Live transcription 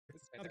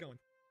How's it going?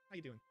 How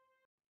you doing?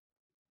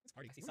 Let's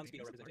party. I see some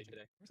speedo representation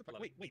today. Where's the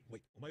party? Wait.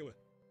 Oh my way.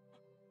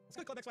 Let's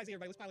go to Club XYZ,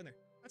 everybody. Let's pile in there.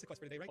 That's a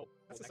quest for today, right?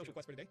 That's a social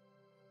quest for today.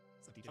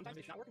 Sometimes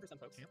it's not working for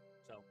some folks. Yeah.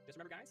 So just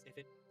remember, guys, if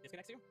it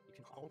disconnects you, you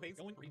can always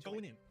I'm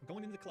going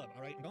into the club,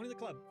 all right? I'm going into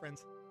the club,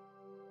 friends.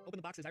 Open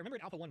the boxes. I remember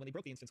at Alpha 1 when they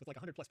broke the instance with like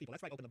 100 plus people.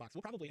 That's right, open the box.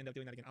 We'll probably end up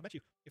doing that again. I'll bet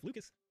you if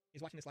Lucas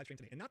is watching this live stream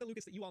today, and not the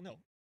Lucas that you all know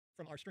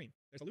from our stream,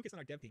 there's a Lucas on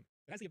our dev team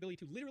that has the ability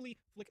to literally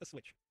flick a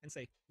switch and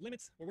say,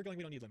 limits, where we're going,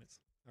 we don't need limits.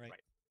 All right?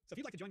 So if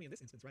you'd like to join me in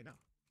this instance right now,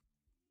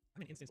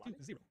 I'm in instance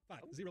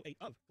 20508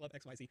 of Club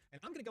XYZ,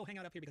 and I'm going to go hang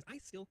out up here because I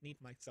still need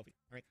my selfie.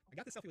 All right? I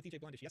got this selfie with DJ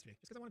Blondish yesterday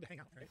just because I wanted to hang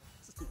out. All right?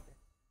 This is cool.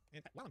 And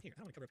while I'm here,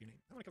 I don't want to cover up your name.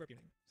 I want to cover up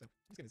your name. So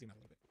I'm just going to zoom out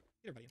a little bit.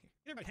 Get everybody in here.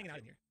 Get everybody hanging out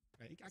in here.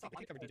 All right? I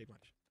can't cover DJ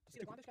Blondish. Did you see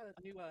that Blondish got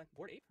a new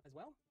board ape as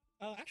well?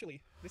 Actually,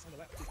 this on the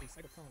left is the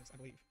Cybercoms, I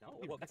believe. No,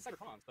 well, that's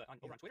Cybercoms, but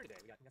over on Twitter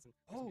today, we got some.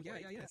 Oh, yeah.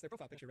 It's their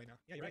profile picture right now.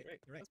 Yeah, you're right.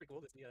 That's pretty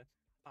cool to see a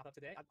pop up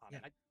today.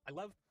 I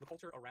love the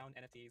culture around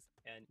NFTs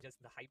and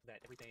just the hype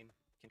that everything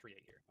can create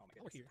here. Oh my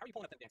goodness. How are you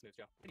pulling up that dance moves,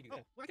 Joe? How do you do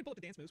that? Well, I can pull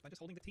up the dance moves by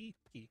just holding the T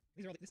key.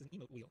 This is an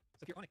emote wheel.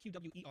 So if you're on a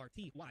QWERTY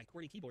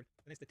QWERTY keyboard,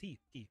 then it's the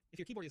T key. If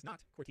your keyboard is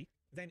not QWERTY,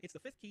 then it's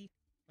the fifth key,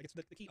 like it's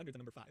the key under the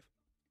number 5.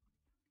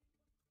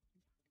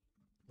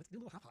 Let's do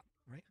a little hop,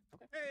 all right?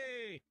 Okay.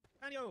 Hey,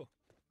 Anyo!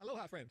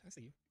 Aloha, friend. I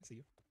see you.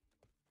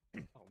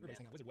 Oh, man.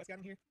 Hang on. Wizard West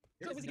got in here.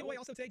 There's a Wizard giveaway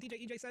also today, DJ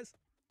EJ says.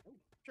 Oh,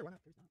 sure, why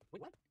not? There's not.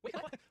 Wait, what? Wait,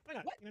 what? Why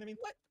not? What? You know what I mean?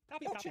 What?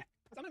 Copy of copy.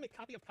 I'm going to make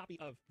copy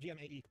of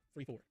GMAE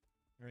 3.4. All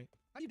right?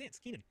 How do you dance?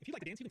 Keenan, if you'd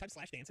like to dance, you can type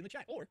 /dance in the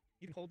chat, or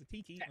you can hold the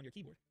T key on your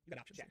keyboard. You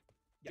got options there.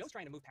 Yes. Joe's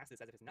trying to move past this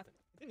as if it's nothing.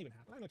 It didn't even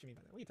happen. I don't know what you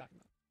mean by that. What are you talking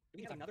about? Do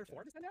we have another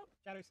 4 to send out?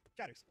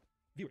 Chatters,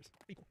 viewers,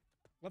 people,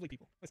 lovely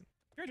people. Listen,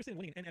 if you're interested in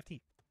winning an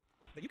NFT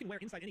that you can wear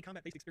inside any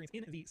combat-based experience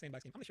in the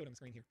Sandbox game, I'm going to show it on the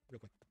screen here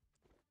real quick.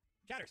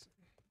 Chatters,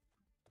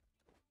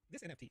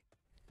 this NFT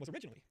was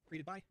originally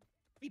created by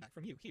feedback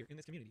from you here in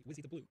this community,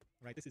 Wizzy the Blue.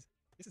 All right, this is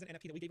an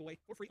NFT that we gave away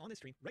for free on this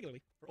stream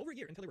regularly for over a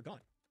year until they were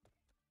gone,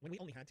 when we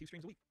only had 2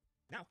 streams a week.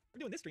 Now we're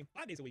doing this stream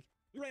 5 days a week.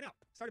 We ran out,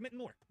 started minting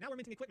more. Now we're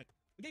minting equipment.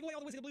 We gave away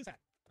all the Wizzy the Blues hat.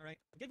 All right,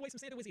 we gave away some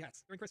Santa Wizzy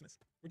hats during Christmas.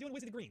 We're doing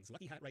Wizzy the Green's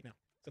lucky hat right now.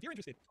 So if you're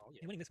interested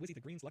in winning this Wizzy the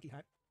Green's lucky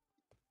hat,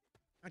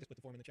 I just put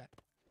the form in the chat.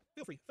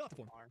 Feel free, fill out the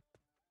form.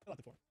 Fill out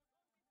the form.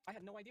 I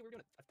had no idea we were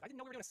doing it. I didn't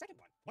know we were doing a second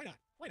one. Why not?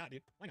 Why not,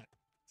 dude? Why not?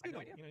 I had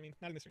no idea. You know what I mean?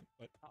 Not in this stream,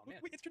 but man.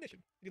 It's tradition.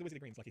 We do the Wizzy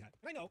the Green's lucky hat.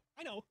 And I know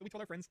that we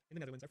told our friends in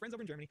the Netherlands, our friends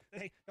over in Germany, that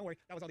hey, don't worry,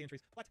 that was all the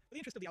entries. But for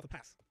the interest of the Alpha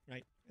Pass,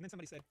 right? And then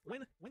somebody said,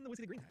 when the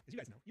Wizzy the Green hat? Because you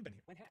guys know, you've been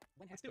here. When hat?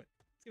 Let's do it.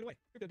 Let's give it away.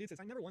 Crypto Dude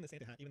says, I never won the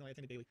Santa hat, even though I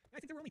attended daily. And I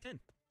think there were only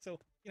 10.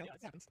 So, you know, it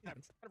happens. It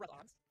happens. Kind of rough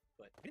odds,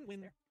 but I didn't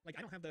win. Like,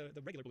 I don't have the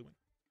regular blue one.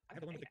 I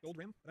have the one with the gold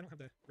rim, but I don't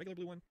have the regular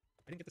blue one.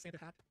 I didn't get the Santa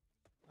hat.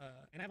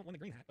 And I haven't won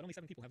the green hat, but only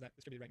 7 people have that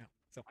distributed right now.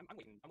 So I'm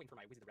waiting for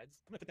my Wizzy the Reds.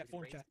 I'm gonna put that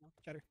form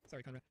chatter.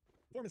 Sorry, Conrad.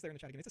 Form is there in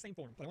the chat again. It's the same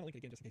form, but I want to link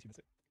it again just in case you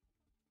miss it.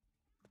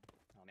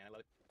 Oh man, I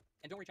love it.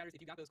 And don't worry, chatters, if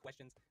you got those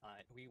questions,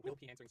 we will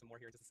be answering some more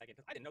here in just a second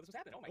because I didn't know this was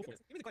happening. Oh my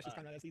goodness. Give me the questions,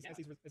 Conrad, as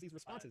these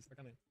responses are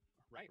coming.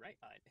 Right.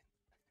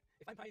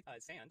 If I buy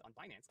sand on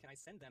Binance, can I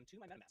send them to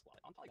my MetaMask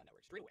wallet on Polygon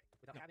Network straight away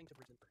without having to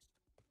bridge them first?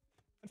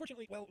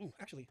 Unfortunately, well,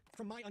 actually,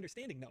 from my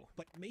understanding, no,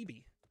 but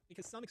maybe,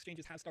 because some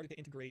exchanges have started to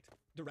integrate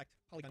direct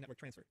Polygon Network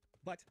transfer.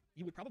 But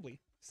you would probably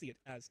see it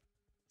as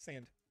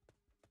sand,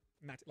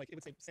 like it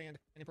would say sand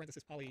and in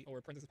parenthesis poly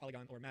or parenthesis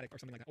polygon or matic or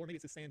something like that. Or maybe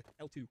it's a sand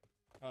L2,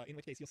 in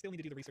which case you'll still need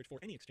to do the research for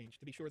any exchange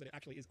to be sure that it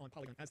actually is on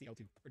Polygon as the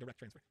L2 for direct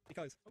transfer.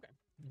 Because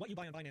what you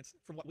buy on Binance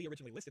from what we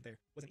originally listed there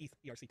was an ETH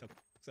ERC token.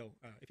 So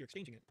if you're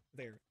exchanging it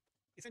there,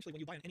 essentially when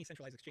you buy on any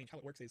centralized exchange, how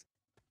it works is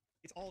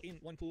it's all in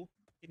one pool.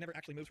 It never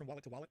actually moves from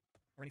wallet to wallet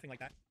or anything like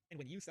that. And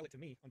when you sell it to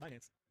me on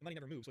Binance, the money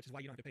never moves, which is why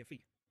you don't have to pay a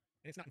fee.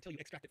 And it's not until you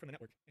extract it from the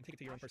network and take it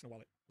to your own personal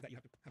wallet that you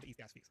have to have the ETH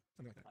gas fees,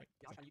 something like that. Right?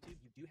 Josh, on YouTube,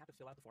 you do have to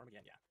fill out the form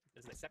again. Yeah,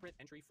 this is a separate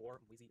entry for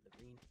Wizzy the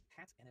Green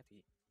hat NFT.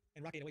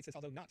 And Rock808 says,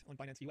 although not on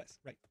Binance US,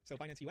 right? So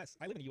Binance US,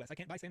 I live in the US. I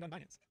can't buy sand on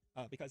Binance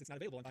because it's not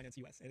available on Binance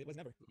US, and it was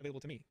never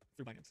available to me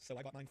through Binance. So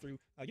I bought mine through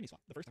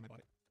Uniswap the first time I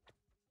bought it.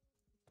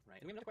 Right.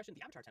 And we have another question: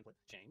 the avatar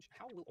template change.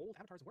 How will old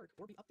avatars work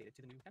or be updated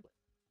to the new template?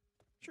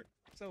 Sure.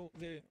 So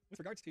with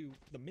regards to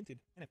the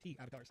minted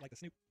NFT avatars, like the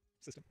Snoop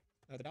system,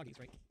 the doggies,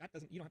 right? That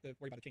doesn't, you don't have to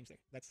worry about a change there.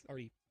 That's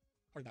already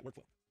part of that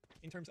workflow.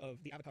 In terms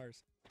of the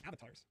avatars,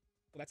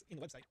 well, that's in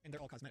the website, and they're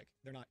all cosmetic.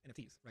 They're not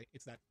NFTs, right?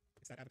 It's that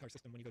avatar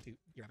system when you go to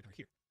your avatar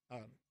here.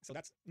 So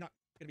that's not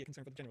going to be a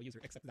concern for the general user,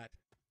 except that,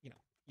 you know,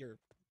 your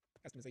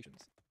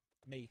customizations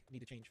may need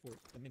to change for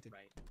the minted,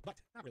 but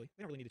not really.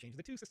 They don't really need to change.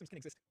 The two systems can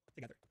exist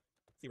together,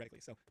 theoretically.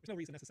 So there's no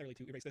reason necessarily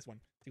to erase this one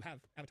to have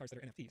avatars that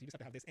are NFTs. You just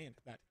have to have this and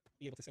that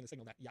be able to send a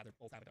signal that, yeah, they're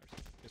both avatars.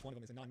 Just one of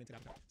them is a non-minted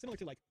avatar. Similar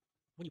to like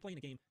when you play in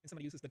a game and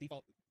somebody uses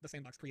the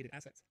Sandbox created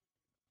assets.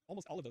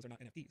 Almost all of those are not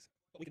NFTs,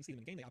 but we can see them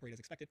in game. They operate as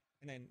expected,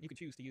 and then you can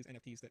choose to use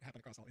NFTs that happen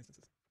across all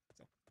instances.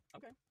 So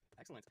okay,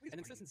 excellent. And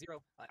then Citizen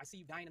Zero, I see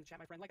you dying in the chat,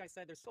 my friend. Like I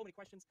said, there's so many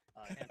questions.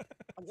 And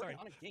I'm working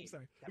on a game.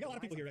 Sorry, we got a lot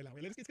of people here right now.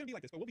 It's going to be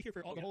like this, but we'll be here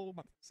for the whole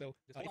month. So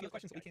if you have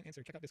questions that we can't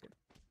answer, check out Discord.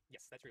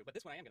 Yes, that's true. But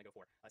this one I am going to go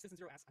for. Citizen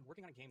Zero asks, I'm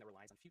working on a game that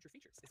relies on future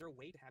features. Is there a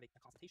way to have a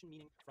consultation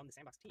meeting from the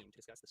Sandbox team to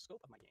discuss the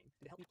scope of my game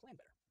and to help me plan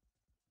better?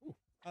 Ooh,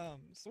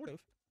 Sort of.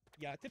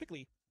 Yeah,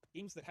 typically,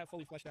 games that have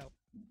fully fleshed out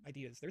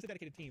ideas, there's a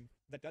dedicated team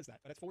that does that,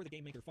 but it's for the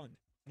Game Maker Fund.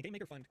 And the Game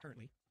Maker Fund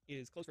currently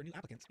is closed for new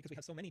applicants because we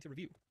have so many to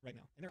review right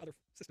now. And there are other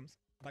systems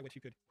by which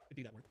you could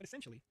do that work. But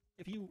essentially,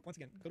 if you, once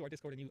again, go to our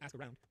Discord and you ask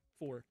around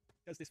for,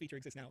 does this feature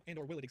exist now and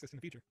or will it exist in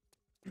the future,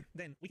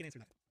 then we can answer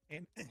that.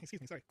 And,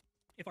 excuse me, sorry.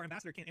 If our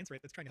ambassador can't answer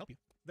it that's trying to help you,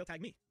 they'll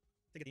tag me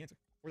to get the answer.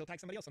 Or they'll tag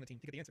somebody else on the team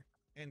to get the answer.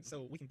 And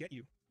so we can get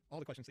you all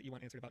the questions that you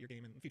want answered about your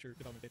game and future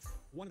development bits.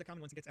 One of the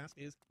common ones that gets asked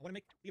is, I want to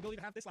make the ability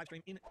to have this live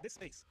stream in this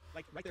space,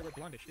 like right there where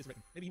Blondish is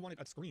written. Maybe you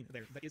wanted a screen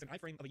there that is an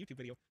iframe of a YouTube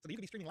video so that you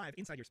can be streaming live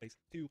inside your space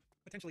to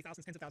potentially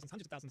thousands, tens of thousands,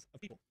 hundreds of thousands of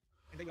people.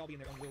 And they all be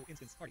in their own little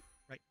instance party,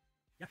 right?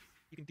 Yeah,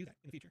 you can do that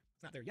in the future.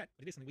 It's not there yet,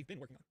 but it is something we've been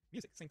working on.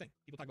 Music, same thing.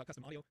 People talk about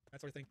custom audio,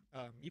 that sort of thing.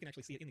 You can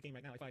actually see it in the game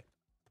right now. If I'd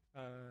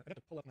have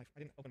to pull up I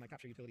didn't open my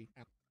capture utility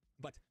app,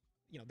 but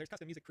you know, there's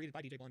custom music created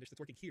by DJ Blondish that's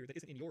working here that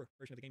isn't in your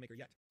version of the Game Maker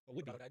yet, but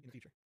would be in the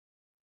future.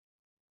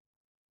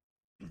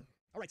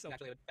 All right, so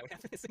actually, that would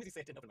happen as soon as you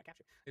say it didn't open my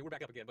capture. We're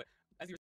back up again, but as you were